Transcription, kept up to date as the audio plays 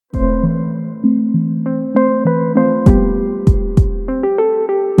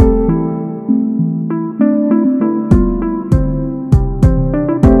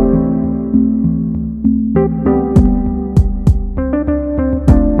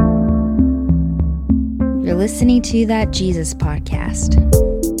You're listening to That Jesus Podcast.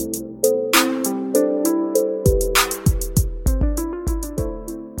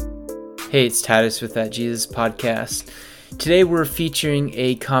 Hey, it's Titus with That Jesus Podcast. Today we're featuring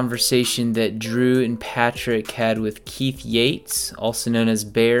a conversation that Drew and Patrick had with Keith Yates, also known as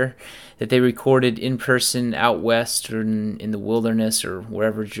Bear, that they recorded in person out west or in the wilderness or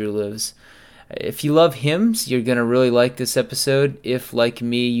wherever Drew lives. If you love hymns, you're going to really like this episode. If, like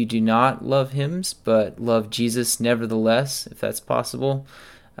me, you do not love hymns, but love Jesus nevertheless, if that's possible,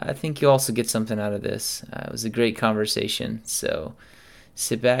 I think you'll also get something out of this. It was a great conversation, so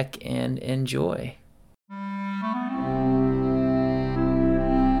sit back and enjoy.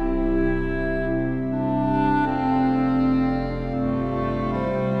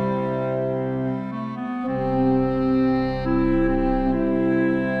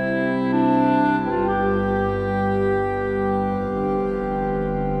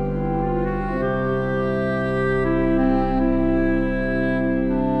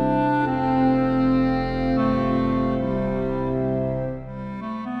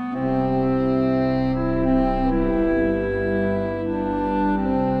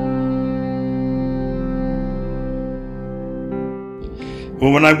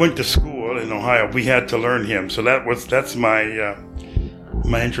 Well, when I went to school in Ohio, we had to learn hymns. So that's my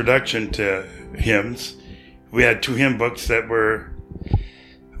my introduction to hymns. We had two hymn books that were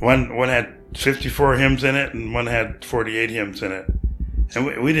one had 54 hymns in it, and one had 48 hymns in it. And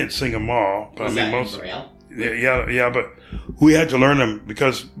we didn't sing them all. But Was that in Braille? Yeah, but we had to learn them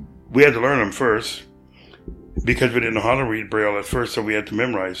because we had to learn them first because we didn't know how to read Braille at first, so we had to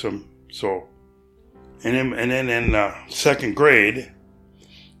memorize them. So, and then in second grade.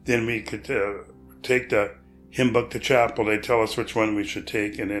 Then we could take the hymn book to chapel. They'd tell us which one we should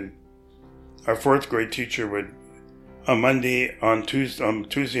take. And then our fourth grade teacher would, on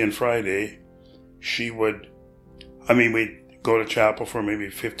Tuesday and Friday, we'd go to chapel for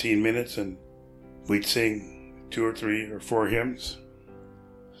maybe 15 minutes and we'd sing 2 or 3 or 4 hymns.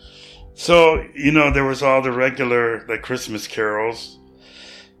 So, there was all the regular, the Christmas carols.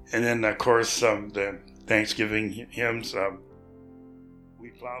 And then, of course, the Thanksgiving hymns. We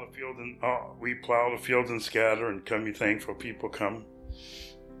plow the field and scatter, and come ye thankful people come.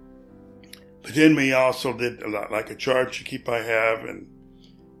 But then we also did a lot, like a charge to keep I have, and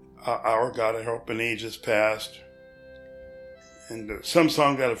our God I hope in ages past. And some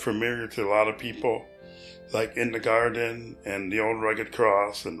songs that are familiar to a lot of people, like In the Garden and The Old Rugged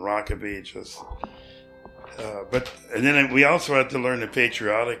Cross and Rock of Ages. And then we also had to learn the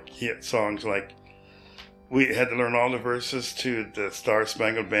patriotic songs, like we had to learn all the verses to the Star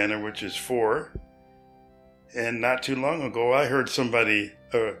Spangled Banner, which is 4. And not too long ago, I heard somebody,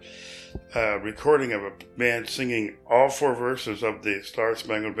 a recording of a band singing all 4 verses of the Star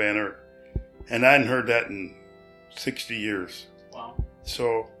Spangled Banner. And I hadn't heard that in 60 years. Wow.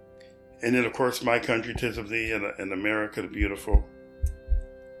 So, and then of course, My Country 'Tis of Thee and America the Beautiful.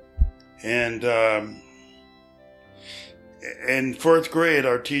 And in 4th grade,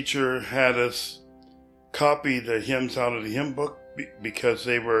 our teacher had us copy the hymns out of the hymn book because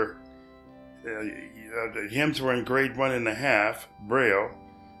they were the hymns were in grade 1.5 Braille,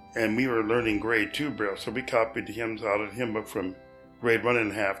 and we were learning grade 2 Braille. So we copied the hymns out of the hymn book from grade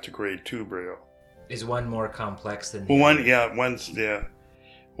 1.5 to grade 2 Braille. Is one more complex than the other?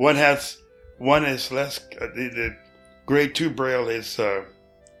 One is less. The grade 2 Braille is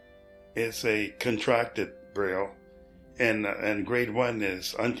a contracted Braille. And grade 1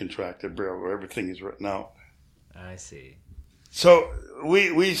 is uncontracted Braille, where everything is written out. I see. So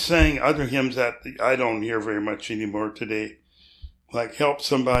we sang other hymns that I don't hear very much anymore today, like Help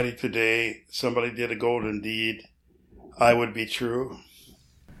Somebody Today, Somebody Did a Golden Deed, I Would Be True.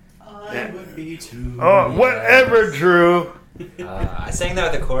 I would be true. Oh, whatever, Drew. I sang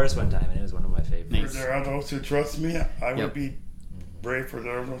that with the chorus one time, and it was one of my favorites. For there are those who trust me, I would be brave for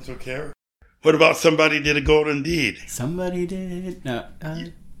those who care. What about Somebody Did a Golden Deed? Somebody did. No.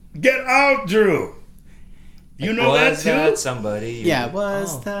 Get out, Drew. You know that too? That somebody? Yeah,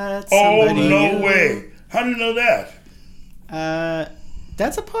 that somebody? Oh, no way. How do you know that?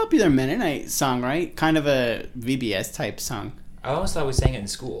 That's a popular Mennonite song, right? Kind of a VBS type song. I almost thought we sang it in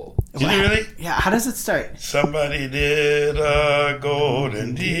school. Did you really? Yeah, how does it start? Somebody did a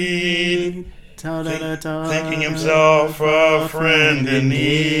golden deed, thinking himself a friend in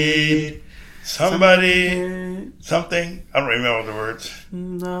need. Somebody, something, I don't remember the words.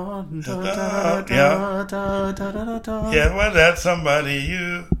 Yeah, well, that's somebody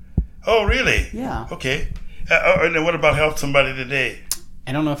you. Oh, really? Yeah. Okay. And then what about Help Somebody Today?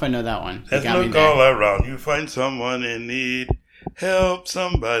 I don't know if I know that one. Let's look all around. You find someone in need. Help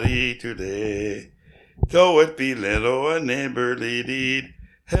somebody today. though it be little, a neighborly deed.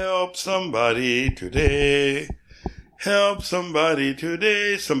 Help somebody today. Help somebody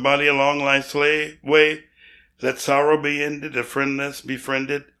today. Somebody along life's way. Let sorrow be ended, a friendless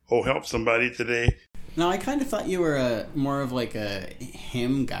befriended. Oh, help somebody today. No, I kind of thought you were more of like a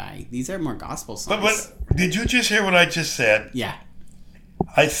hymn guy. These are more gospel songs. But did you just hear what I just said? Yeah.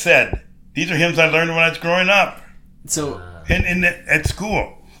 I said, these are hymns I learned when I was growing up. So At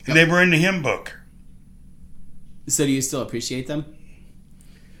school. And they were in the hymn book. do you still appreciate them?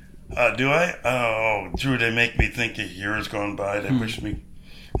 Do I? Oh, Drew, they make me think of years gone by. They wish me...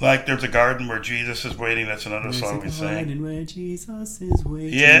 Like There's a Garden Where Jesus is Waiting. That's another song we sang. There's a garden where Jesus is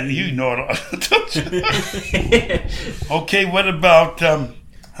waiting. Yeah, you know it all. Okay, what about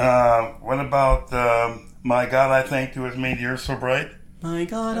My God, I Thank Thee, has made the earth so bright? My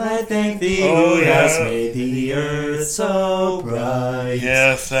God, I thank Thee, Oh, who yeah. has made the earth so bright.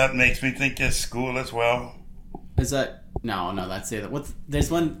 Yes, that makes me think of school as well. Is that... No, that's the other.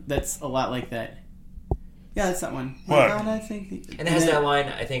 There's one that's a lot like that. Yeah, that's that one. What? My God, I thank Thee. And it has that line,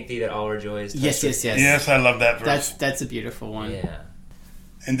 I thank Thee that all our joys. Yes. Yes, I love that verse. That's a beautiful one. Yeah.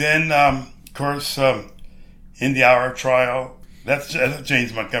 And then, of course, In the Hour of Trial. That's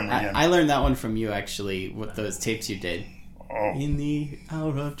James Montgomery. I learned that one from you, actually, with those tapes you did. Oh. In the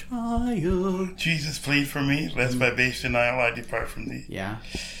hour of trial. Jesus, plead for me, lest by base denial I depart from Thee. Yeah.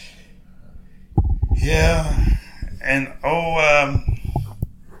 Yeah. And, well,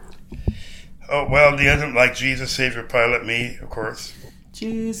 the other, like Jesus, Savior, Pilot Me, of course.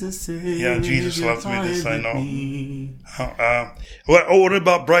 Jesus Savior, Yeah, Jesus loves me, this I know. me. What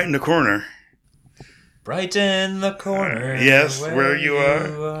about Bright in the Corner? Bright in the corner. Yes, where you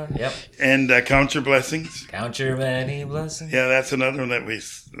are. Yep. And Count Your Blessings. Count your many blessings. Yeah, that's another one that we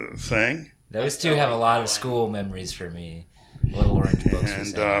sang. Those two have a lot of school memories for me. Little Orange books. we And,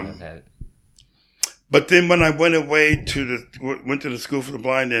 sang with that. But then when I went away went to the School for the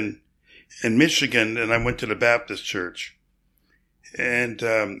Blind in Michigan, and I went to the Baptist Church, and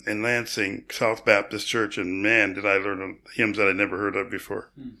in Lansing, South Baptist Church, and man, did I learn hymns that I'd never heard of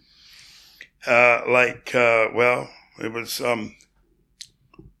before. It was, and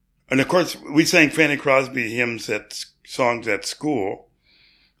of course, we sang Fanny Crosby hymns songs at school,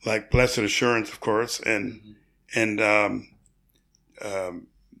 like Blessed Assurance, of course, and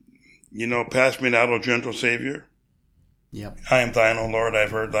Pass Me Not, O Gentle Savior. Yep. I am thine, O Lord,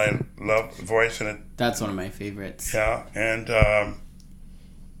 I've heard thy love voice in it. That's one of my favorites. Yeah, and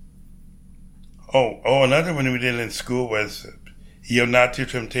another one we did in school was Yield Not to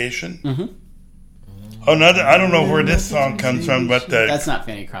Temptation. Mm-hmm. Another, I don't know where this song comes from, but that's not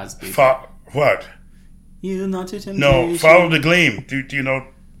Fanny Crosby. What? You not to temptation. No, Follow the Gleam. Do you know?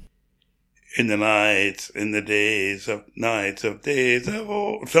 In the nights, in the days of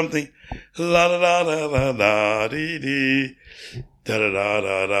old, something, la da da da da da dee dee, da da da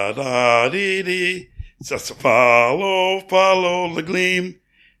da da da dee dee. Just follow the gleam,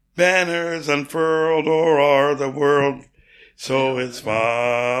 banners unfurled o'er the world. So it's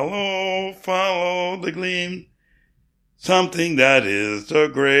follow the gleam, something that is the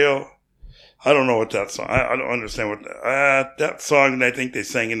Grail. I don't know what that song. I don't understand what that song. I think they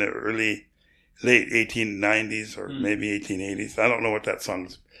sang in the late 1890s or maybe 1880s. I don't know what that song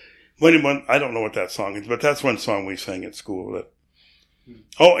is. I don't know what that song is, but that's one song we sang at school.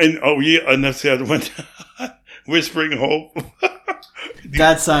 And that's the other one, Whispering Hope.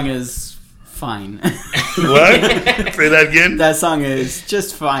 That song is fine. What? Say that again? That song is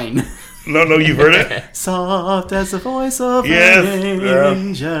just fine. No, you've heard it? Soft as the voice of Yes, an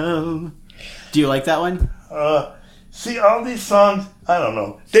angel. Do you like that one? See, all these songs, I don't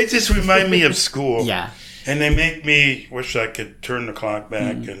know. They just remind me of school. Yeah. And they make me wish I could turn the clock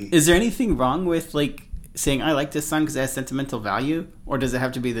back. And Is there anything wrong with saying I like this song because it has sentimental value, or does it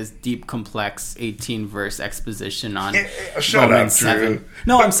have to be this deep, complex 18-verse exposition on shut Romans up, 7? Drew.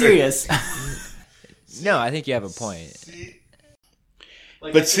 No, I'm serious. No, I think you have a point.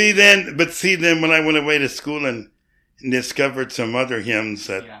 But see then when I went away to school and discovered some other hymns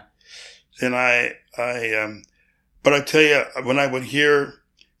that then but I tell you, when I would hear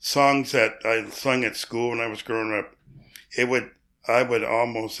songs that I sung at school when I was growing up, it was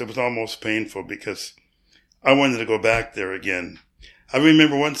almost painful because I wanted to go back there again. I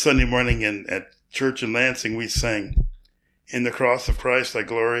remember one Sunday morning at church in Lansing, we sang "In the Cross of Christ Thy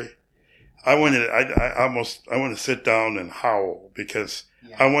Glory." I wanted to sit down and howl because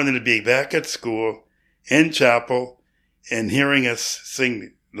I wanted to be back at school in chapel and hearing us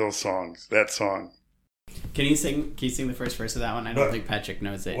sing that song. Can you sing the first verse of that one? I don't think Patrick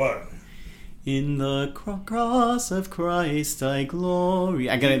knows it. What? In the cross of Christ I glory.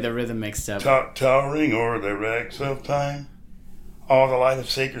 I got the rhythm mixed up. Towering o'er the wrecks of time, all the light of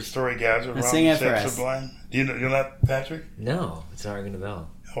sacred story gathered around sing the it for steps us. sublime. Do you know that, Patrick? No, it's not ringing a bell.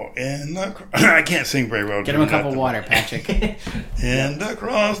 Oh, in the I can't sing very well. Get him a cup of water, Patrick. In the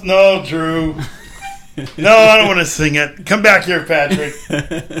cross, no, Drew. No, I don't want to sing it. Come back here, Patrick.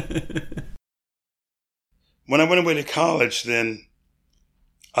 When I went away to college, then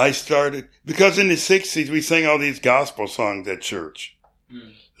I started, because in the 60s we sang all these gospel songs at church.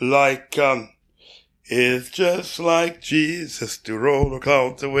 Like, it's just like Jesus to roll the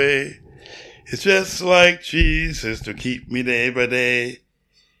clouds away. It's just like Jesus to keep me day by day.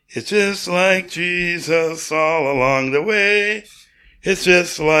 It's just like Jesus all along the way. It's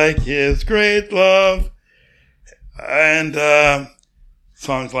just like his great love. And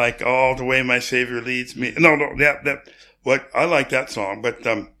songs like All the Way My Savior Leads Me. What I like that song, but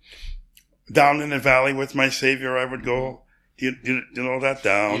Down in the Valley with My Savior I would go. You know that?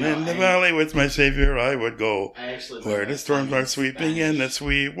 Down in the valley with my Savior I would go. Where the storms are sweeping and the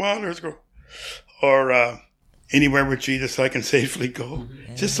sweet waters grow. Or Anywhere with Jesus I Can Safely Go.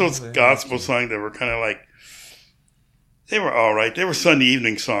 Just those gospel songs that were kind of like, they were all right. They were Sunday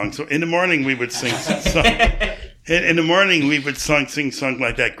evening songs. So in the morning we would sing songs. In the morning we would sing songs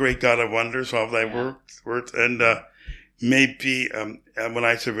like that, Great God of Wonders, All Thy Words, and maybe When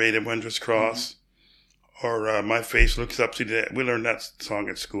I Survey the Wondrous Cross, or My Face Looks Up to the. We learned that song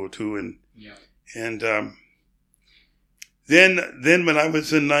at school too, and then when I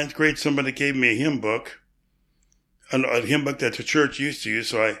was in 9th grade, somebody gave me a hymn book that the church used to use,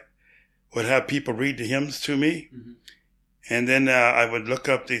 so I would have people read the hymns to me. And then I would look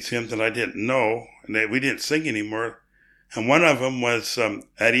up these hymns that I didn't know, and we didn't sing anymore. And one of them was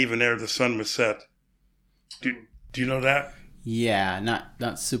At Even Ere the Sun Was Set. Do you know that? Yeah,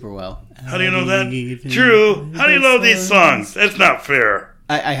 not super well. How do you know that? Drew, how do you know these songs? That's not fair.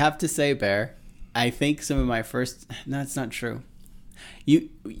 I have to say, Bear, I think some of my first... No, it's not true.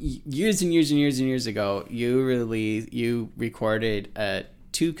 Years and years ago, you recorded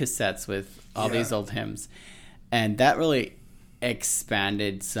 2 cassettes with all these old hymns. And that really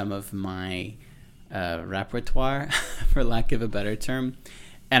expanded some of my repertoire, for lack of a better term.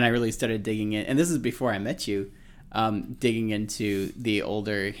 And I really started digging in. And this is before I met you, digging into the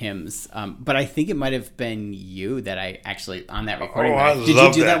older hymns. But I think it might have been you that I actually, on that recording. Did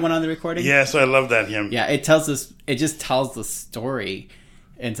you do that one on the recording? Yes, I love that hymn. Yeah, it just tells the story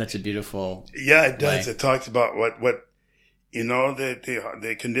in such a beautiful Yeah, it does. way. It talks about what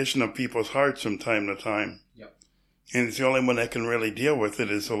the condition of people's hearts from time to time. And it's the only one that can really deal with it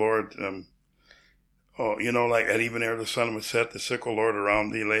is the Lord. Like At Even Ere the Sun Was Set, the sickle Lord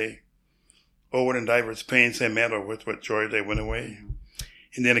around thee lay. Oh, what in divers pains they met, or with what joy they went away.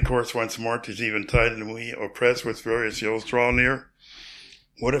 And then, of course, once more, 'tis eventide, and we, oppressed with various ills, draw near.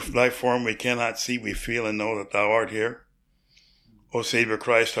 What if thy form we cannot see, we feel and know that thou art here? O Savior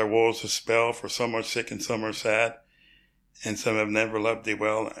Christ, our woes dispel, for some are sick and some are sad, and some have never loved thee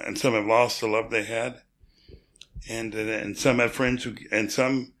well, and some have lost the love they had. And some have friends and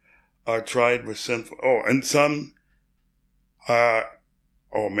some are tried with sinful. And some are.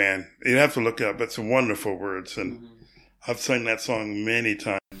 Oh man, you have to look it up. It's wonderful words, and I've sung that song many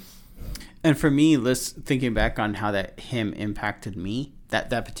times. And for me, thinking back on how that hymn impacted me,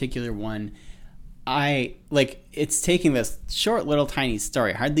 that particular one, it's taking this short little tiny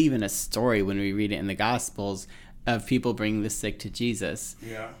story, hardly even a story when we read it in the Gospels, of people bringing the sick to Jesus,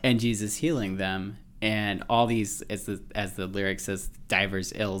 and Jesus healing them. And all these, as the lyric says,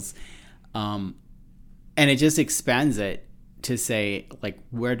 divers ills. And it just expands it to say, like,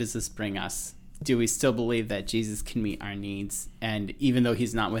 where does this bring us? Do we still believe that Jesus can meet our needs? And even though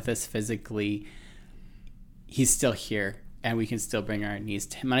he's not with us physically, he's still here, and we can still bring our needs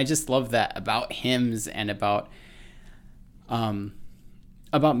to him. And I just love that about hymns and about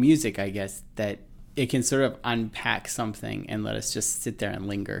music, I guess, that it can sort of unpack something and let us just sit there and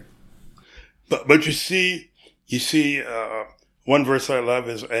linger. But you see, one verse I love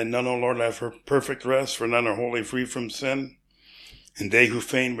is, and none, O Lord, have perfect rest, for none are wholly free from sin. And they who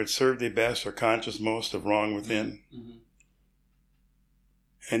fain would serve thee best are conscious most of wrong within.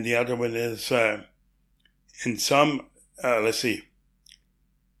 And the other one is, and some are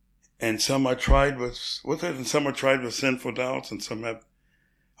tried with and some are tried with sinful doubts, and some have,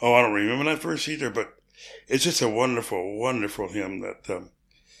 I don't remember that verse either, but it's just a wonderful, wonderful hymn that,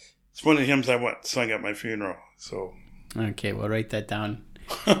 it's one of the hymns I sung at my funeral. So okay, we'll write that down.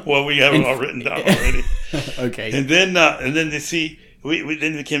 Well, we have it all written down already. Okay. And then you see,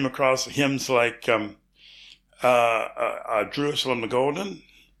 we came across hymns like Jerusalem the Golden.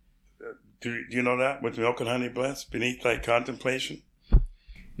 Do you know that? With milk and honey blessed, beneath thy contemplation?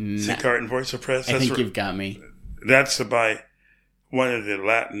 Sick heart and voice oppressed. I think you've got me. That's by one of the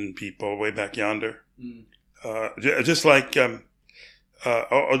Latin people way back yonder. Just like, the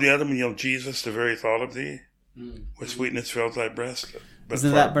other one, Jesus, the very thought of thee, with sweetness fills thy breast.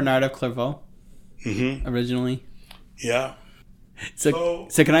 Isn't that Bernardo Clairvaux? Originally? Yeah. So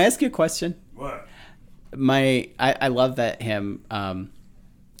can I ask you a question? What? I love that hymn,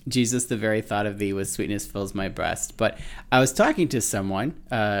 Jesus, the very thought of thee with sweetness fills my breast. But I was talking to someone,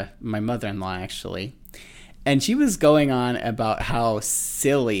 my mother-in-law actually, and she was going on about how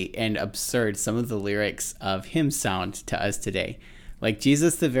silly and absurd some of the lyrics of hymns sound to us today. Like,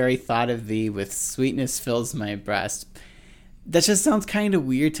 Jesus, the very thought of thee with sweetness fills my breast. That just sounds kind of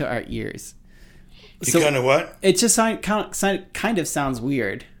weird to our ears. Kind of what? It just kind of sounds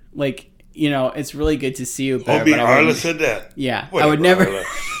weird. Like, it's really good to see you. Arla said that. Yeah. Whatever, I would never.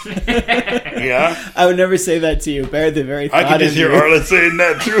 Yeah? I would never say that to you. Bear the very thought I can just hear you. Arla saying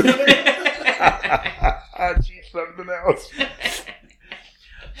that too. She's something else.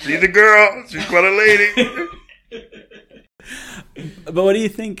 She's a girl. She's quite a lady. But what do you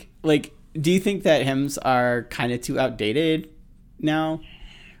think? Like, do you think that hymns are kind of too outdated now?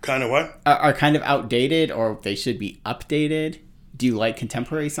 Kind of what? Are kind of outdated, or they should be updated? Do you like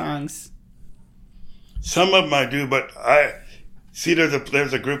contemporary songs? Some of them I do, but I see there's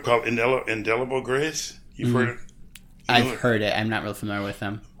a group called Indelible Grace. You've heard it? I've heard it. I'm not real familiar with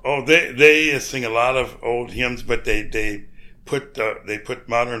them. Oh, they sing a lot of old hymns, but they put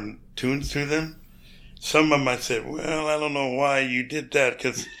modern tunes to them. Some of them I said, well, I don't know why you did that,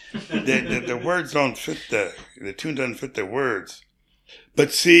 because the words don't fit the tune doesn't fit the words.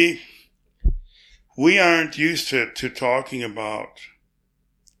 But see, we aren't used to talking about.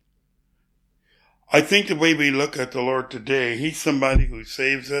 I think the way we look at the Lord today, He's somebody who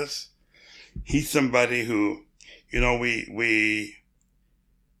saves us. He's somebody who,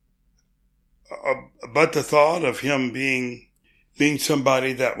 but the thought of Him being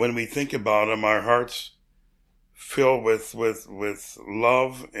somebody that when we think about Him, our hearts fill with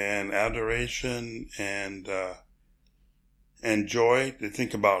love and adoration and joy to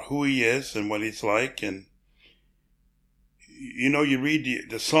think about who He is and what He's like. And, you read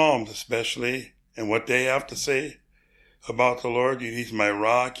the Psalms especially and what they have to say about the Lord. He's my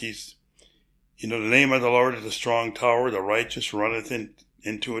rock. He's, the name of the Lord is a strong tower. The righteous runneth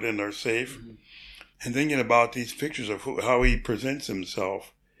into it and are safe. Mm-hmm. And thinking about these pictures of how He presents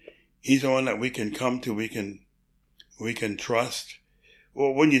Himself. He's the one that we can come to, we can trust.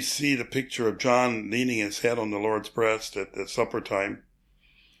 Well, when you see the picture of John leaning his head on the Lord's breast at the supper time,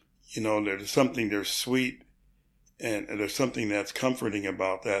 there's sweet and there's something that's comforting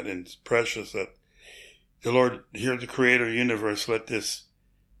about that, and it's precious that the Lord, here the Creator of the universe, let this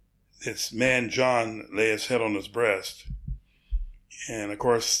man John lay his head on his breast. And of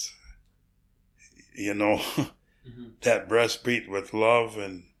course, that breast beat with love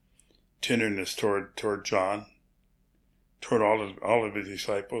and tenderness toward John, toward all of his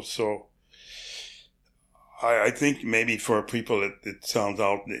disciples. So I think maybe for people it sounds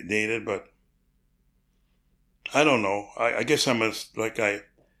outdated, but I don't know. I guess I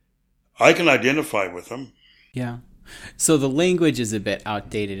can identify with them. Yeah. So the language is a bit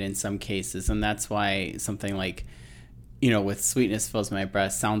outdated in some cases, and that's why something like, with sweetness fills my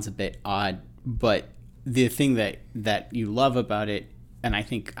breast sounds a bit odd. But the thing that you love about it, and I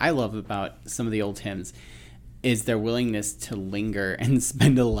think I love about some of the old hymns, is their willingness to linger and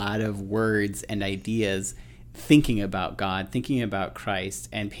spend a lot of words and ideas thinking about God, thinking about Christ,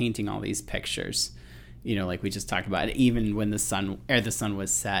 and painting all these pictures. Like we just talked about, even when the sun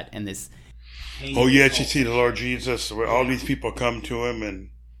was set, and this. Oh yes, you see the Lord Jesus, where all these people come to Him,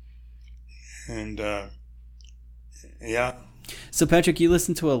 and yeah. So Patrick, you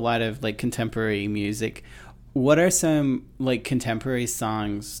listen to a lot of contemporary music. What are some contemporary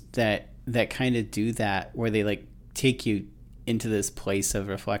songs that kind of do that, where they take you into this place of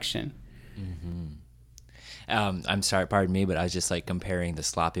reflection? Mm-hmm. I'm sorry, pardon me, but I was just comparing the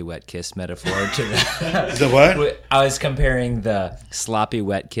sloppy wet kiss metaphor to the what? I was comparing the sloppy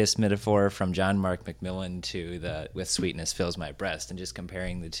wet kiss metaphor from John Mark McMillan to the with sweetness fills my breast, and just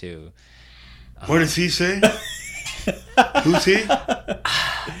comparing the two. What does he say? Who's he?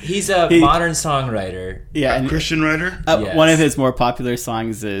 He's a modern songwriter. Yeah, a Christian writer. Yes. One of his more popular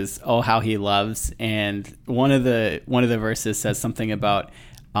songs is "Oh How He Loves," and one of the verses says something about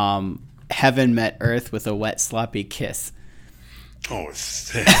heaven met earth with a wet sloppy kiss. Oh, it's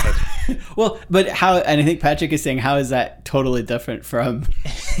sad. Well, but how? And I think Patrick is saying, how is that totally different from?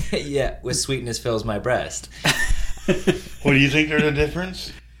 Yeah, with sweetness fills my breast. What do you think there's a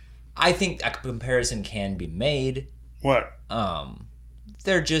difference? I think a comparison can be made. What?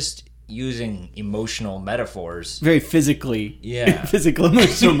 They're just using emotional metaphors. Very physically. Yeah. Physical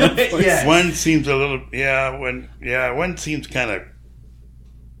emotional metaphors. Yeah. One seems a little, one seems kind of,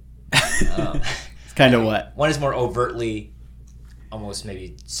 It's kind of what? One is more overtly, almost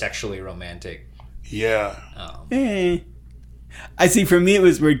maybe sexually romantic. yeah. I see. For me, it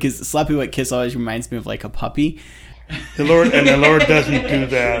was weird because Sloppy Wet Kiss always reminds me of like a puppy. The Lord doesn't do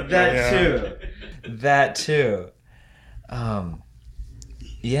that. That too.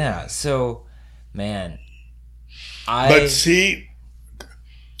 Yeah. So, man, But see,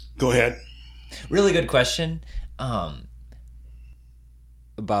 go ahead. Really good question.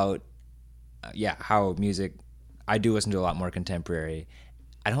 About how music. I do listen to a lot more contemporary.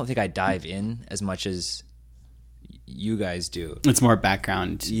 I don't think I dive in as much as you guys do. It's more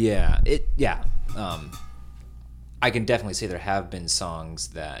background. Yeah. I can definitely say there have been songs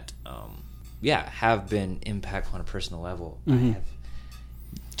that have been impactful on a personal level. Mm-hmm.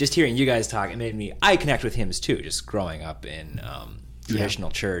 Just hearing you guys talk, it made me. I connect with hymns too. Just growing up in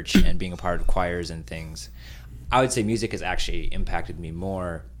traditional church and being a part of choirs and things, I would say music has actually impacted me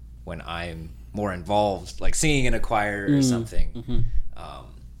more when I'm more involved, like singing in a choir or something. Mm-hmm.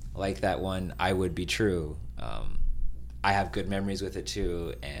 Like that one, "I Would Be True." I have good memories with it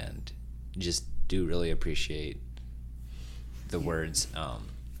too, and just do really appreciate the words.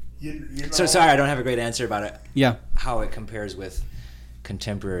 So sorry, I don't have a great answer about it. Yeah. How it compares with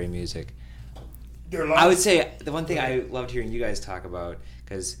contemporary music. I would say the one thing I loved hearing you guys talk about,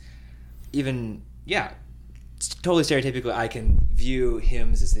 because even it's totally stereotypical. I can view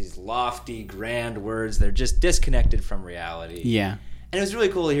hymns as these lofty, grand words. They're just disconnected from reality. Yeah. And it was really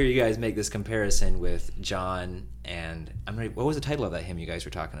cool to hear you guys make this comparison with John and what was the title of that hymn you guys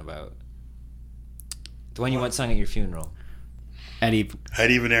were talking about? The one you once sung at your funeral. Had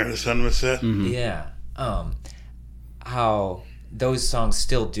even ere the sun was set. Mm-hmm. Yeah. How those songs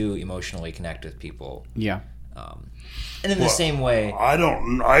still do emotionally connect with people. Yeah. And in the same way,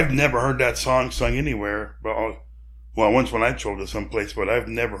 I've never heard that song sung anywhere. Well, once when I told it someplace, but I've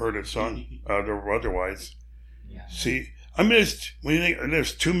never heard it sung otherwise. Yeah. See, I mean,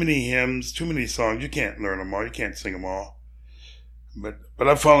 there's too many hymns, too many songs. You can't learn them all. You can't sing them all. But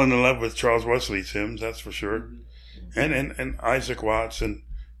I've fallen in love with Charles Wesley's hymns, that's for sure. And Isaac Watts, and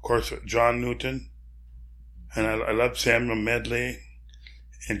of course John Newton. And I love Samuel Medley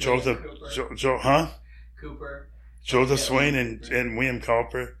and Joseph Cooper. Joseph Swain and William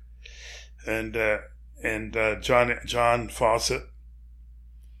Cowper and John Fawcett.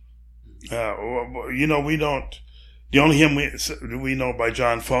 We don't. The only hymn we know by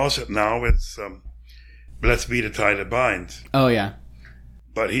John Fawcett now is "Blessed Be the Tie That Binds." Oh yeah.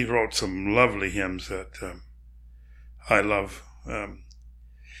 But he wrote some lovely hymns that I love.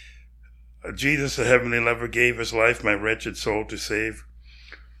 Jesus, the heavenly lover, gave his life my wretched soul to save.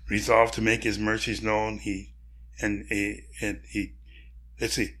 Resolved to make his mercies known,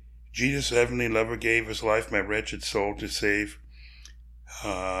 let's see. Jesus, the heavenly lover, gave his life my wretched soul to save.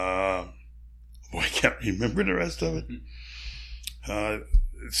 I can't remember the rest of it.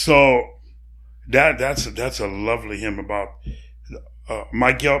 So that's a lovely hymn about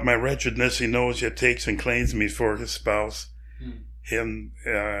my guilt, my wretchedness. He knows, yet takes and claims me for his spouse. Him.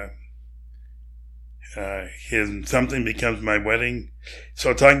 His something becomes my wedding.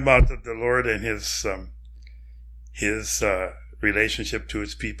 So talking about the Lord and his relationship to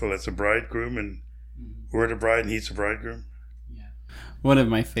his people as a bridegroom, and we're the bride and he's the bridegroom. Yeah. One of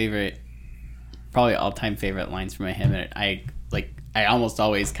my favorite, probably all-time favorite lines from a hymn, and I almost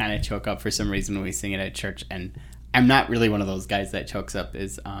always kind of choke up for some reason when we sing it at church, and I'm not really one of those guys that chokes up,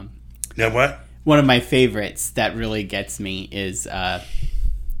 is Yeah, what? One of my favorites that really gets me is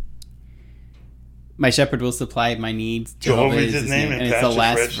 "My shepherd will supply my needs." Jehovah is his name, and it's the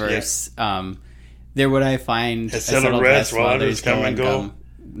last verse. Yeah. There would I find a settled rest while others come and go.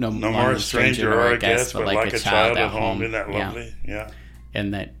 No more a stranger or a guest, but like a child at home. Isn't that lovely? Yeah.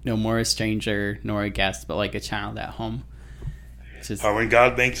 And that no more a stranger nor a guest, but like a child at home. When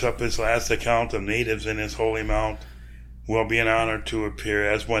God makes up his last account of natives in his holy mount, will be an honor to appear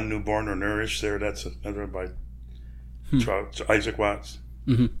as one newborn or nourished there. That's another by Isaac Watts.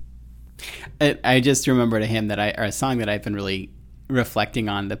 Mm-hmm. I just remembered a song that I've been really reflecting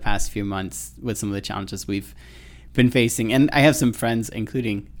on the past few months with some of the challenges we've been facing. And I have some friends,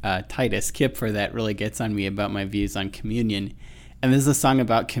 including Titus Kipfer, that really gets on me about my views on communion. And this is a song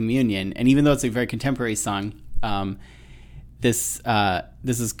about communion. And even though it's a very contemporary song, this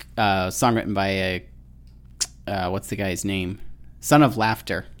is a song written by what's the guy's name? Son of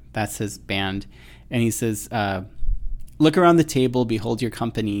Laughter. That's his band. And he says, Look around the table, behold your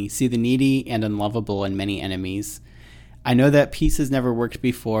company, see the needy and unlovable and many enemies. I know that peace has never worked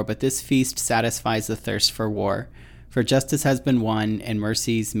before, but this feast satisfies the thirst for war. For justice has been won, and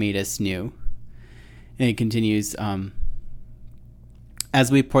mercy's made us new. And it continues,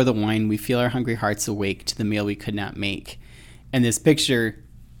 as we pour the wine, we feel our hungry hearts awake to the meal we could not make. And this picture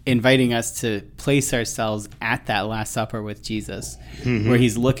inviting us to place ourselves at that Last Supper with Jesus, where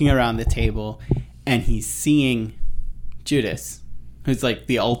he's looking around the table and he's seeing Judas, who's like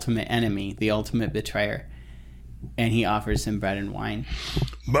the ultimate enemy, the ultimate betrayer, and he offers him bread and wine.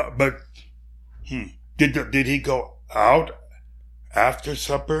 But did he go out after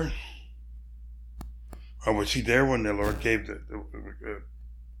supper, or was he there when the Lord gave the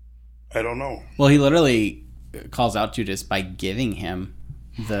I don't know. Well, he literally calls out Judas by giving him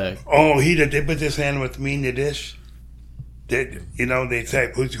the. Oh, he did put his hand with me in the dish. Did they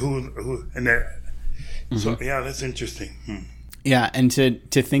say who and that. So yeah, that's interesting. Yeah, and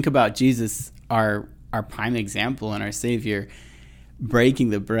to think about Jesus, our prime example and our Savior,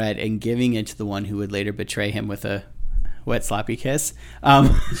 breaking the bread and giving it to the one who would later betray him with a wet sloppy kiss.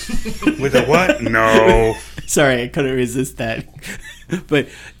 With a what? No. Sorry, I couldn't resist that. But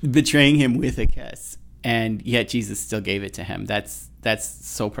betraying him with a kiss, and yet Jesus still gave it to him. That's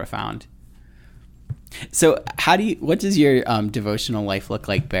so profound. So what does your devotional life look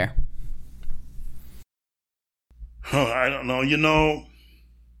like, Bear? Oh, I don't know.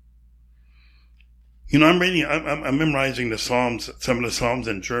 I'm memorizing the Psalms, some of the Psalms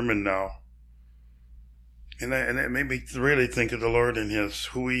in German now. And it made me really think of the Lord and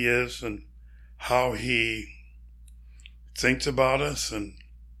who he is and how he thinks about us. And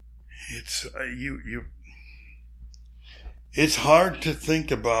it's, it's hard to think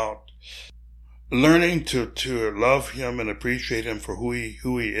about learning to love him and appreciate him for who he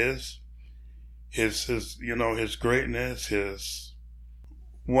is. His greatness,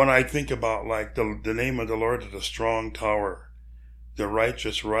 when I think about like the name of the Lord is a strong tower, the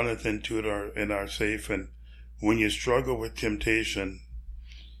righteous runneth into it and are safe. And when you struggle with temptation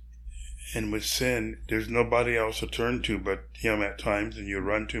and with sin, there's nobody else to turn to but him at times, and you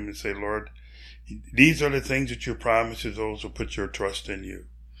run to him and say, Lord, these are the things that you promise to those who put your trust in you.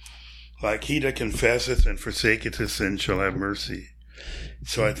 Like he that confesseth and forsaketh his sin shall have mercy.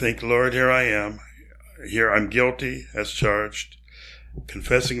 So I think, Lord, here I am. Here I'm guilty as charged,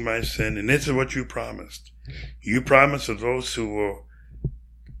 confessing my sin. And this is what you promised. You promised of those who will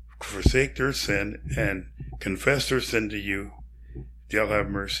forsake their sin and confess their sin to you, they'll have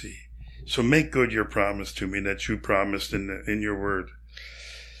mercy. So make good your promise to me that you promised in your word.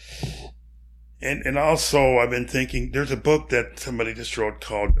 And also I've been thinking, there's a book that somebody just wrote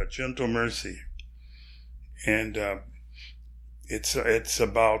called A Gentle Mercy. And it's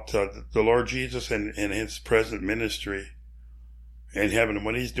about the Lord Jesus and his present ministry in heaven and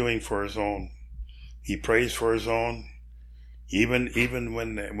what he's doing for his own. He prays for his own. Even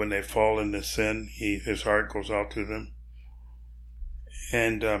when they fall into sin, his heart goes out to them.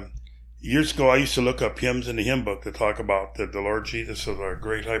 And years ago, I used to look up hymns in the hymn book to talk about the Lord Jesus as our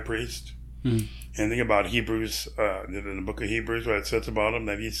great high priest. And think about Hebrews, in the book of Hebrews, what it says about him,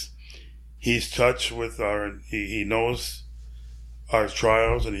 that he's touched with he knows our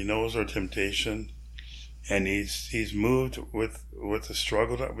trials and he knows our temptation, and he's moved with the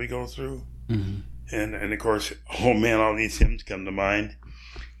struggle that we go through. And of course, oh man, all these hymns come to mind.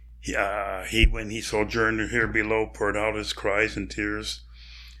 He when he sojourned here below, poured out his cries and tears.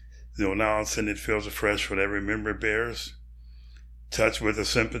 Though now sin it feels afresh, what every member bears. Touched with the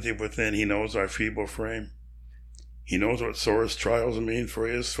sympathy within, he knows our feeble frame. He knows what sorest trials mean, for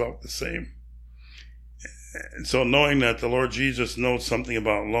he has felt the same. And so knowing that the Lord Jesus knows something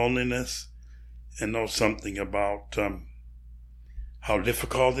about loneliness and knows something about how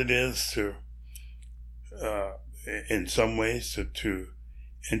difficult it is to in some ways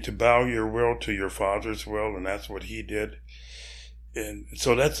to bow your will to your Father's will, and that's what he did. And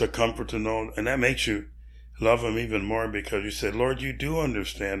so that's a comfort to know, and that makes you love him even more, because you say, Lord, you do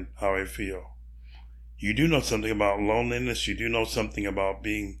understand how I feel. You do know something about loneliness. You do know something about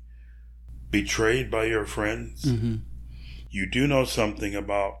being betrayed by your friends. You do know something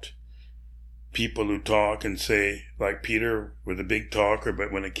about people who talk and say, like Peter with a big talker,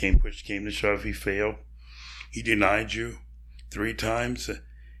 but when push came to shove, he failed. He denied you 3 times.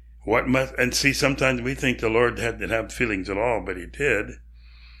 And see, sometimes we think the Lord didn't have feelings at all, but he did.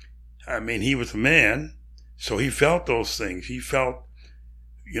 I mean, he was a man, so he felt those things. He felt,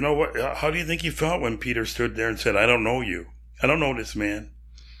 how do you think he felt when Peter stood there and said, I don't know you. I don't know this man.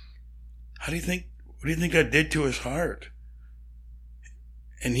 What do you think that did to his heart?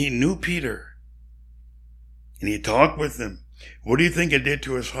 And he knew Peter. And he talked with them. What do you think it did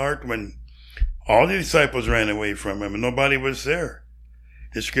to his heart when all the disciples ran away from him and nobody was there?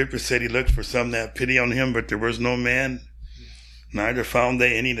 The scripture said he looked for some to have pity on him, but there was no man, neither found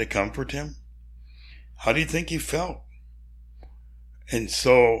they any to comfort him. How do you think he felt? And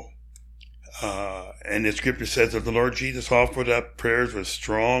so, and the scripture says that the Lord Jesus offered up prayers with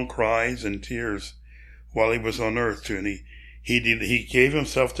strong cries and tears while he was on earth too. And he gave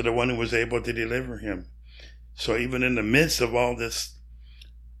himself to the one who was able to deliver him. So even in the midst of all this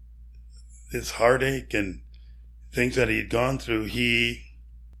heartache and things that he'd gone through, he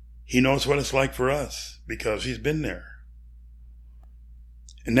knows what it's like for us because he's been there.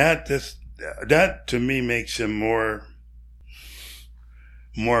 And that to me makes him more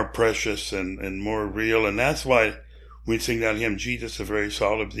precious and more real. And that's why we sing that hymn, Jesus, a very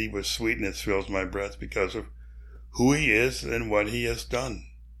solid thee with sweetness fills my breath, because of who he is and what he has done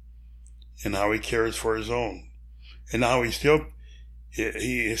and how he cares for his own. And how his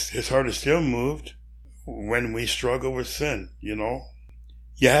heart is still moved when we struggle with sin, you know.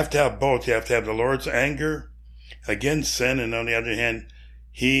 You have to have both. You have to have the Lord's anger against sin, and on the other hand,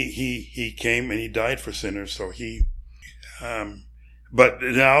 he came and he died for sinners. So but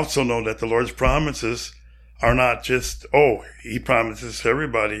I also know that the Lord's promises are not just, he promises to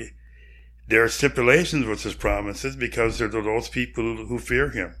everybody. There are stipulations with his promises because they're those people who fear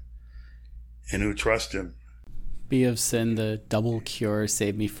him and who trust him. Be of sin the double cure,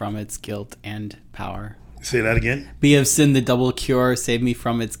 save me from its guilt and power. Say that again? Be of sin the double cure, save me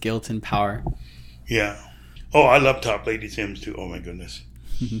from its guilt and power. Yeah. Oh, I love Top Ladies hymns too. Oh my goodness.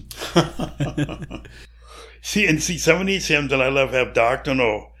 See, some of these hymns that I love have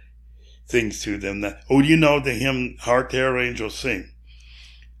doctrinal things to them. You know the hymn, Hark the Herald Angels Sing.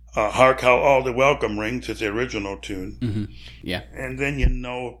 Hark how all the welcome rings is the original tune. Mm-hmm. Yeah. And then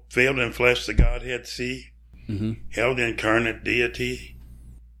veiled in flesh the Godhead see. Mm-hmm. Held incarnate deity.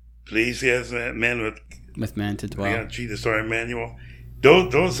 Pleased as man with man to dwell. Yeah, Jesus or Emmanuel.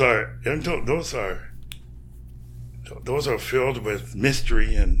 Those are filled with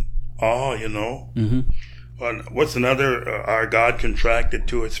mystery and awe, you know. Mm-hmm. What's another? Our God contracted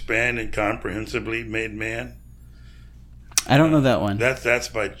to expand and comprehensively made man. I don't know that one. That's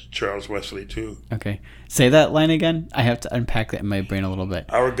by Charles Wesley too. Okay, say that line again. I have to unpack that in my brain a little bit.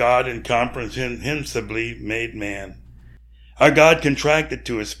 Our God incomprehensibly made man. Our God contracted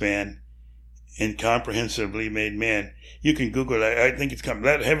to expand and comprehensively made man. You can Google that. I think it's coming.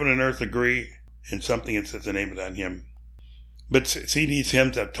 Let heaven and earth agree, and something that says the name of that hymn. But see these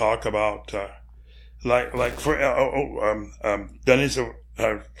hymns that talk about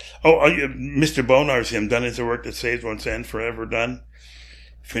Mr. Bonar's hymn, done is the work that saves once and forever done.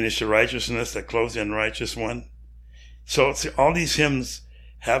 Finish the righteousness that clothes the unrighteous one. So all these hymns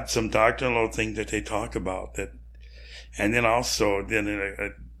have some doctrinal things that they talk about and then also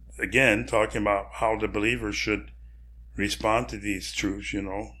again talking about how the believer should respond to these truths. You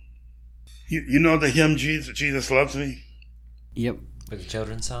know the hymn Jesus Loves Me. Yep. Like the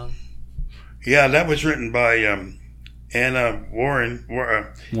children's song. Yeah, that was written by Anna Warren.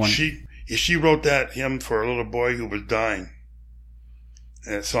 She wrote that hymn for a little boy who was dying.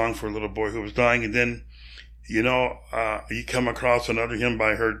 A song for a little boy who was dying, and then you come across another hymn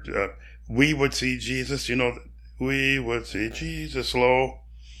by her. We would see Jesus. We would see Jesus low.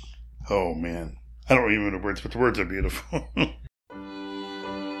 Oh man, I don't remember the words, but the words are beautiful.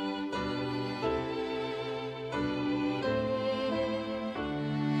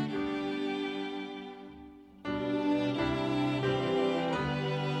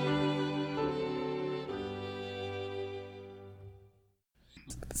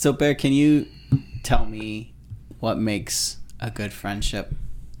 So, Bear, can you tell me what makes a good friendship?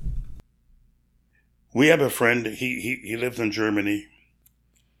 We have a friend. He lives in Germany,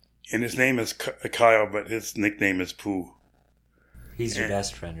 and his name is Kyle, but his nickname is Pooh. He's your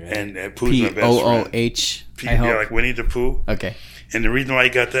best friend, right? And Pooh's my best friend. P-O-O-H, I hope. Yeah, like Winnie the Pooh. Okay. And the reason why he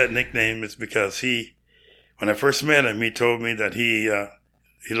got that nickname is because when I first met him, he told me that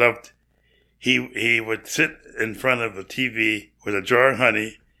he would sit in front of the TV with a jar of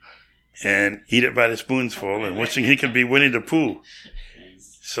honey and eat it by the spoonful and wishing he could be Winnie the Pooh.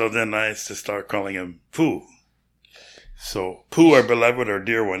 So then I used to start calling him Pooh. So Pooh, our beloved, our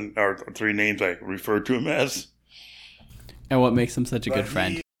dear one, are three names I refer to him as. And what makes him such a good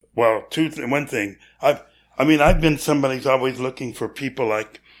friend? One thing. I've been somebody who's always looking for people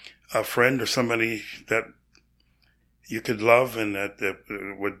like a friend or somebody that you could love and that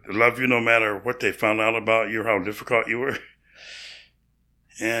would love you no matter what they found out about you or how difficult you were.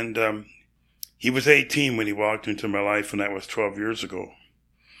 And he was 18 when he walked into my life, and that was 12 years ago.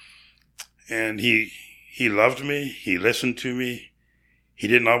 And he he loved me. He listened to me. He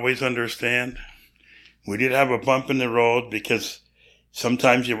didn't always understand. We did have a bump in the road because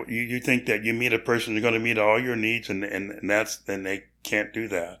sometimes you think that you meet a person who's going to meet all your needs, and they can't do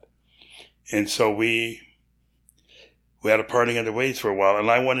that. And so we had a parting of the ways for a while, and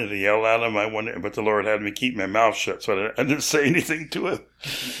I wanted to yell at him. But the Lord had me keep my mouth shut, so I didn't say anything to him.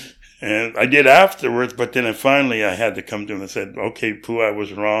 And I did afterwards, but then finally I had to come to him and said, "Okay, Pooh, I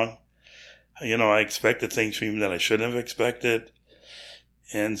was wrong. I expected things from him that I shouldn't have expected."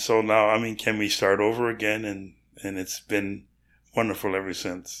 And so now, can we start over again? And it's been wonderful ever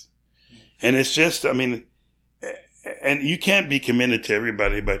since. And it's just, and you can't be committed to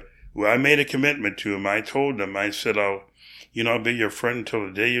everybody, but I made a commitment to him. I told him, I said, I'll be your friend until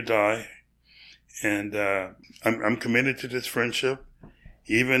the day you die. And I'm committed to this friendship.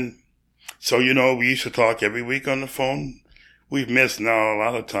 So, we used to talk every week on the phone. We've missed now a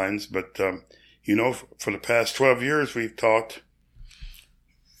lot of times, but, for the past 12 years, we've talked,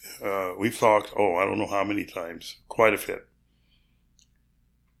 I don't know how many times, quite a bit.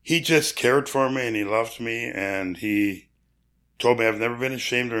 He just cared for me, and he loved me, and he told me, "I've never been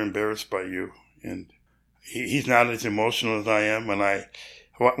ashamed or embarrassed by you." And he's not as emotional as I am. When I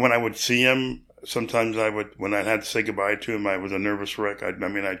would see him, sometimes when I had to say goodbye to him, I was a nervous wreck. I'd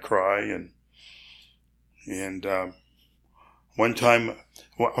cry. And one time,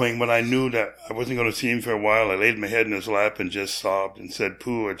 when I knew that I wasn't going to see him for a while, I laid my head in his lap and just sobbed and said,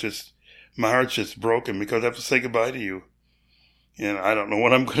 "Pooh, my heart's just broken because I have to say goodbye to you. And I don't know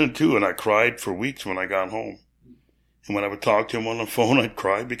what I'm going to do." And I cried for weeks when I got home. And when I would talk to him on the phone, I'd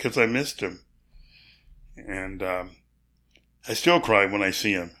cry because I missed him. And I still cry when I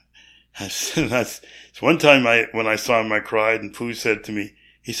see him. One time when I saw him, I cried, and Pooh said to me,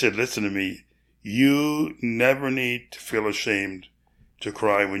 he said, "Listen to me. You never need to feel ashamed to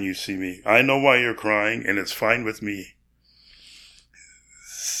cry when you see me. I know why you're crying, and it's fine with me."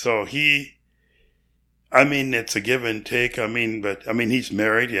 So it's a give and take. He's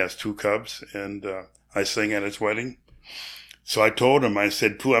married. He has 2 cubs, and I sang at his wedding. So I told him, I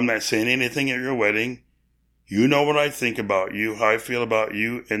said, "Pooh, I'm not saying anything at your wedding. You know what I think about you, how I feel about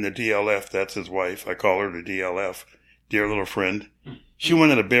you, and the DLF." That's his wife. I call her the DLF, dear little friend. She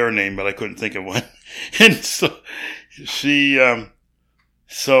wanted a bear name, but I couldn't think of one. And so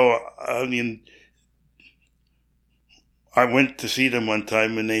I went to see them one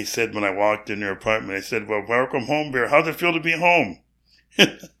time, and they said, when I walked in their apartment, they said, "Well, welcome home, Bear. How's it feel to be home?"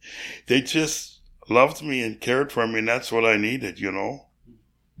 They just loved me and cared for me, and that's what I needed,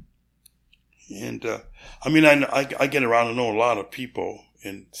 And, I get around and know a lot of people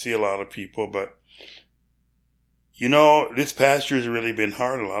and see a lot of people, but, this past year has really been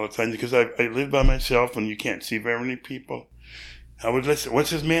hard a lot of times because I live by myself and you can't see very many people. I would listen. What's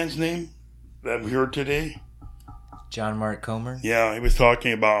his man's name that we heard today? John Mark Comer? Yeah, he was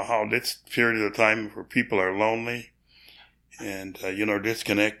talking about how this period of time where people are lonely and,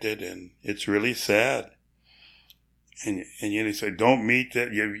 disconnected, and it's really sad. And he said, don't meet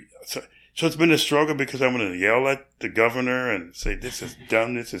that. So it's been a struggle because I'm going to yell at the governor and say, "This is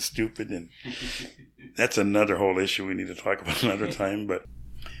dumb, this is stupid." And that's another whole issue we need to talk about another time. But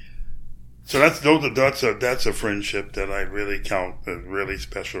so that's a friendship that I really count as really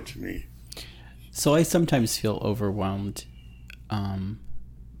special to me. So I sometimes feel overwhelmed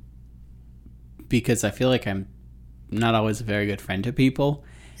because I feel like I'm not always a very good friend to people.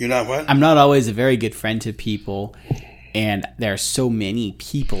 You're not what? I'm not always a very good friend to people, and there are so many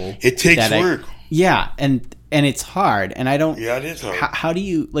people. It takes work. And it's hard, and I don't. Yeah, it is hard. How do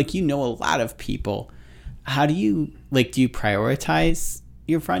you a lot of people? How do you do you prioritize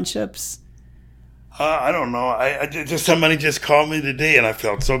your friendships? I don't know. I just somebody just called me today, and I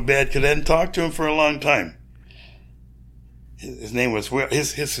felt so bad because I hadn't talked to him for a long time. His name was Will.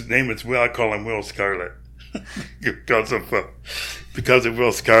 His name is Will. I call him Will Scarlet because of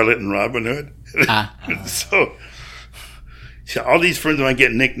Will Scarlet and Robin Hood. So all these friends of mine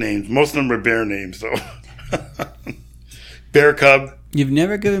get nicknames. Most of them are bear names, though. Bear Cub. You've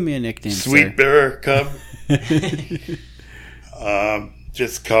never given me a nickname, Sweet sir. Bear Cub.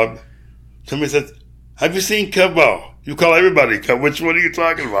 Just Cub. Somebody says, "Have you seen Cub?" "Well, you call everybody Cub. Which one are you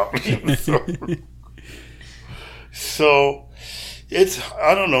talking about?" So it's,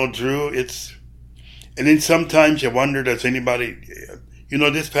 I don't know, Drew. And then sometimes you wonder, does anybody,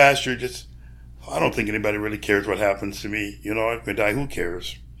 this past year, I don't think anybody really cares what happens to me. If I die, who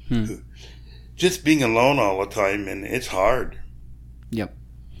cares? Just being alone all the time, and it's hard. Yep.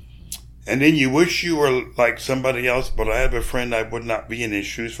 And then you wish you were like somebody else, but I have a friend, I would not be in his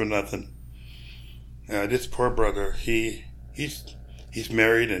shoes for nothing. This poor brother, he's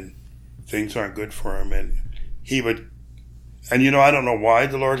married and things aren't good for him. And he would, and I don't know why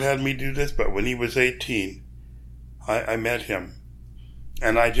the Lord had me do this, but when he was 18, I met him.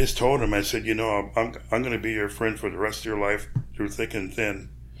 And I just told him, I said, I'm going to be your friend for the rest of your life through thick and thin.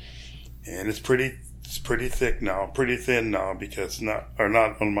 And it's pretty thick now, pretty thin now, because not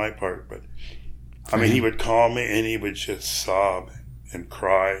on my part, but I mean, he would call me and he would just sob and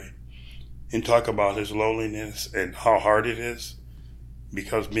cry and talk about his loneliness and how hard it is,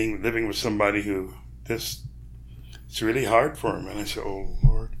 because living with somebody who it's really hard for him. And I said, oh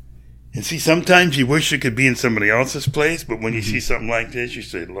Lord. And see, sometimes you wish you could be in somebody else's place, but when you see something like this, you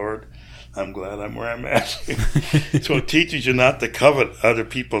say, Lord, I'm glad I'm where I'm at. So it teaches you not to covet other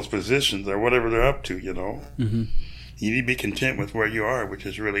people's positions or whatever they're up to, Mm-hmm. You need to be content with where you are, which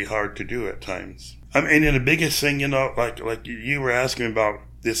is really hard to do at times. I mean, and the biggest thing, like you were asking about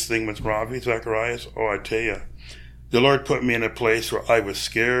this thing with Ravi Zacharias. Oh, I tell you, the Lord put me in a place where I was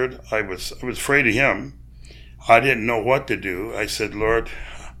scared. I was afraid of him. I didn't know what to do. I said, Lord,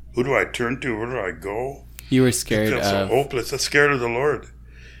 who do I turn to? Where do I go? You were scared I felt so hopeless. I was scared of the Lord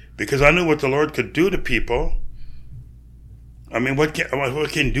because I knew what the Lord could do to people. I mean, what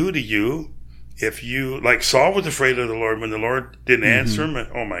can do to you if you, like Saul was afraid of the Lord when the Lord didn't answer him.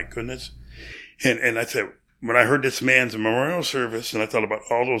 Oh my goodness. And I said, when I heard this man's memorial service and I thought about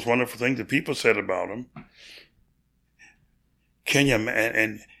all those wonderful things that people said about him, can you,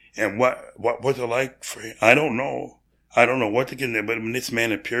 and what was it like for him? I don't know what to get, but when this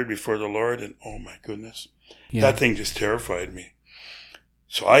man appeared before the Lord, and oh my goodness, that thing just terrified me.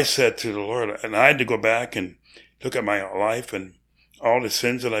 So I said to the Lord, and I had to go back and look at my life and all the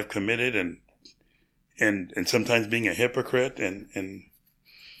sins that I've committed, and sometimes being a hypocrite and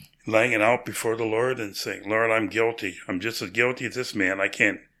laying it out before the Lord and saying, Lord, I'm guilty. I'm just as guilty as this man. I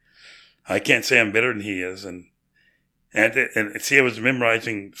can't say I'm better than he is. And see, I was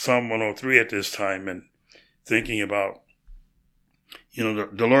memorizing Psalm 103 at this time and thinking about,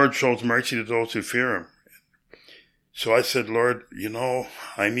 the Lord shows mercy to those who fear him. So I said, Lord,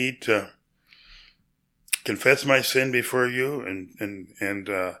 I need to confess my sin before you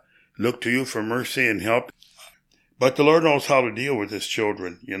and look to you for mercy and help. But the Lord knows how to deal with his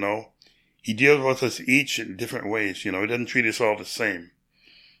children, He deals with us each in different ways, He doesn't treat us all the same.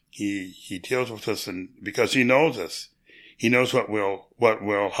 He deals with us because he knows us. He knows how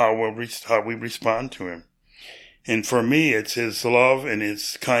we respond to him. And for me, it's his love and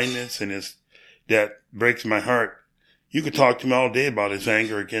his kindness and that breaks my heart. You could talk to him all day about his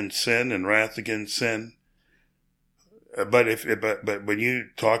anger against sin and wrath against sin. But when you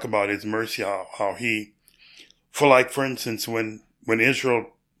talk about his mercy, how he, for instance, when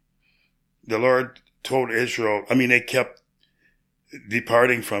Israel, the Lord told Israel, they kept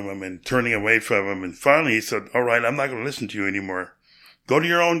departing from him and turning away from him. And finally he said, all right, I'm not going to listen to you anymore. Go to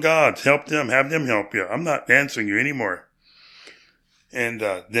your own gods, help them, have them help you. I'm not answering you anymore. And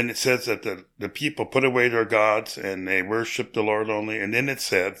then it says that the people put away their gods and they worshiped the Lord only. And then it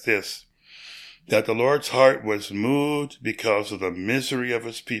said this, that the Lord's heart was moved because of the misery of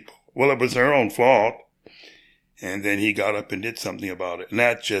his people. Well, it was their own fault. And then he got up and did something about it. And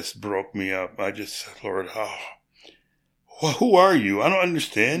that just broke me up. I just said, Lord, who are you? I don't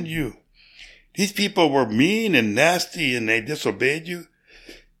understand you. These people were mean and nasty and they disobeyed you.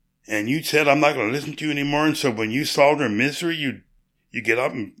 And you said, I'm not going to listen to you anymore. And so when you saw their misery, you get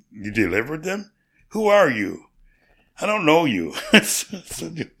up and you delivered them? Who are you? I don't know you.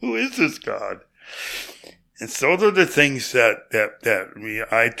 Who is this God? And so those are the things that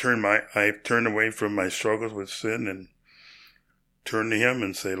I turn away from my struggles with sin and turn to him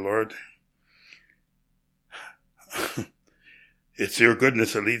and say, Lord, it's your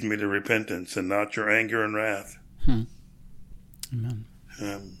goodness that leads me to repentance and not your anger and wrath. Amen.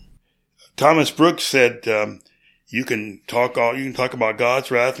 Thomas Brooks said, you can talk about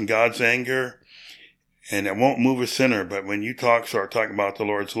God's wrath and God's anger, and it won't move a sinner. But when you start talking about the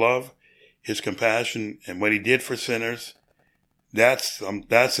Lord's love, his compassion, and what he did for sinners, that's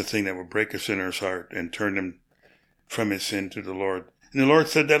the thing that will break a sinner's heart and turn him from his sin to the Lord. And the Lord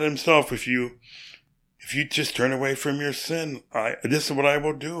said that himself. If you just turn away from your sin, this is what I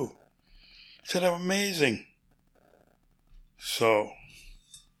will do. He said, I'm amazing. So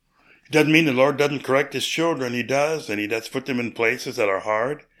it doesn't mean the Lord doesn't correct his children. He does, and he does put them in places that are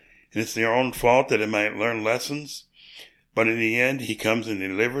hard. And it's their own fault that they might learn lessons. But in the end, he comes and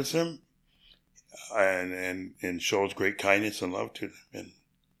delivers them and shows great kindness and love to them. And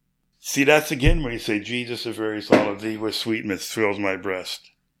see, that's again when you say, Jesus is very solid, thee with sweetness fills my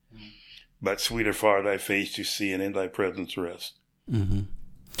breast. But sweeter far thy face to see, and in thy presence rest. Mm-hmm.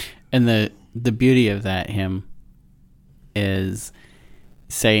 And the beauty of that hymn is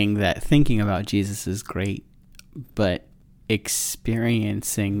saying that thinking about Jesus is great, but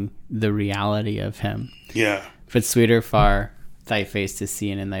experiencing the reality of him. Yeah. If it's sweeter far thy face to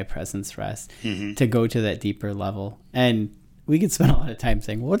see and in thy presence rest, to go to that deeper level. And we could spend a lot of time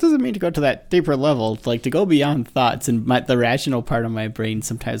saying, well, what does it mean to go to that deeper level? Like to go beyond thoughts, and the rational part of my brain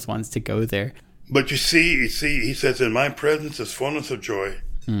sometimes wants to go there. But you see, he says, in my presence is fullness of joy,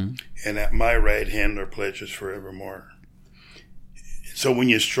 and at my right hand are pledges forevermore. So when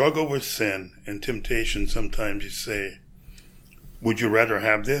you struggle with sin and temptation, sometimes you say, would you rather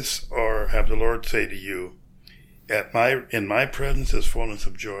have this or have the Lord say to you, in my presence is fullness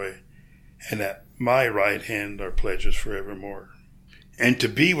of joy, and at my right hand are pledges forevermore. And to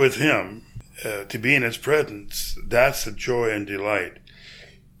be with him, to be in his presence, that's the joy and delight.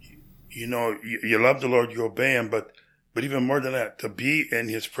 You know, you love the Lord, you obey him, but even more than that, to be in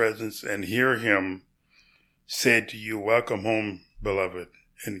his presence and hear him say to you, welcome home, beloved.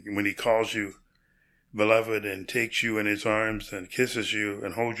 And when he calls you beloved and takes you in his arms and kisses you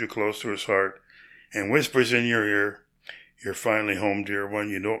and holds you close to his heart and whispers in your ear, you're finally home, dear one.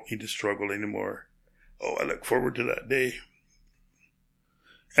 You don't need to struggle anymore. Oh, I look forward to that day.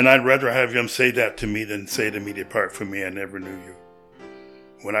 And I'd rather have him say that to me than say to me, depart from me, I never knew you.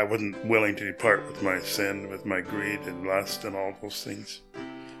 When I wasn't willing to depart with my sin, with my greed and lust and all those things.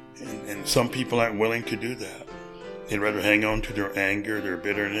 And some people aren't willing to do that. They'd rather hang on to their anger, their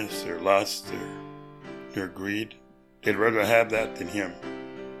bitterness, their lust, their greed. They'd rather have that than him.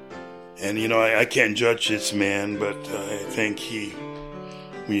 And, you know, I can't judge this man, but I think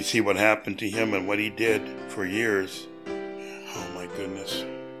when you see what happened to him and what he did for years, oh my goodness.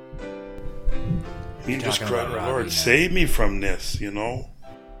 He just cried, Lord, save me from this, you know.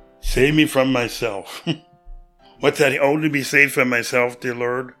 Save me from myself. What's that? Oh, to be saved from myself, dear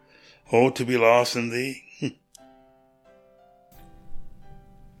Lord. Oh, to be lost in thee.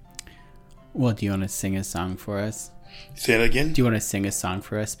 Well, do you want to sing a song for us? Say it again? Do you want to sing a song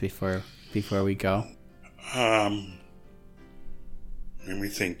for us before we go? Let me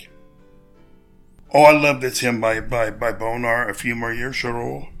think. Oh, I love this hymn by Bonar, A Few More Years Shall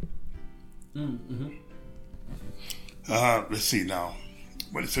Roll. Let's see now.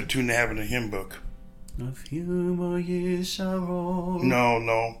 What is the tune they have in the hymn book? A few more years shall roll.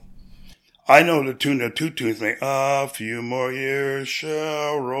 No. I know the tune, the two tunes make, a few more years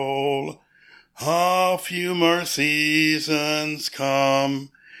shall roll, a few more seasons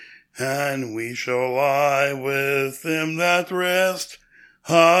come, and we shall lie with them that rest,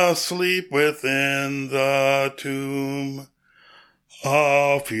 asleep within the tomb.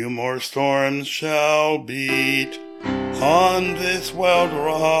 A few more storms shall beat on this wild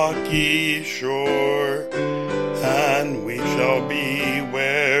rocky shore, and we shall be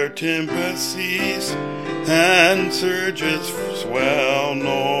where tempests cease and surges swell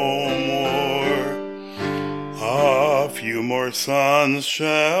no more. A few more suns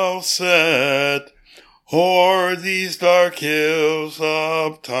shall set o'er these dark hills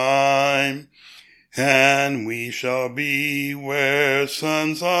of time, and we shall be where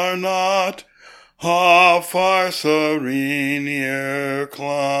suns are not, a far serener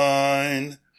clime.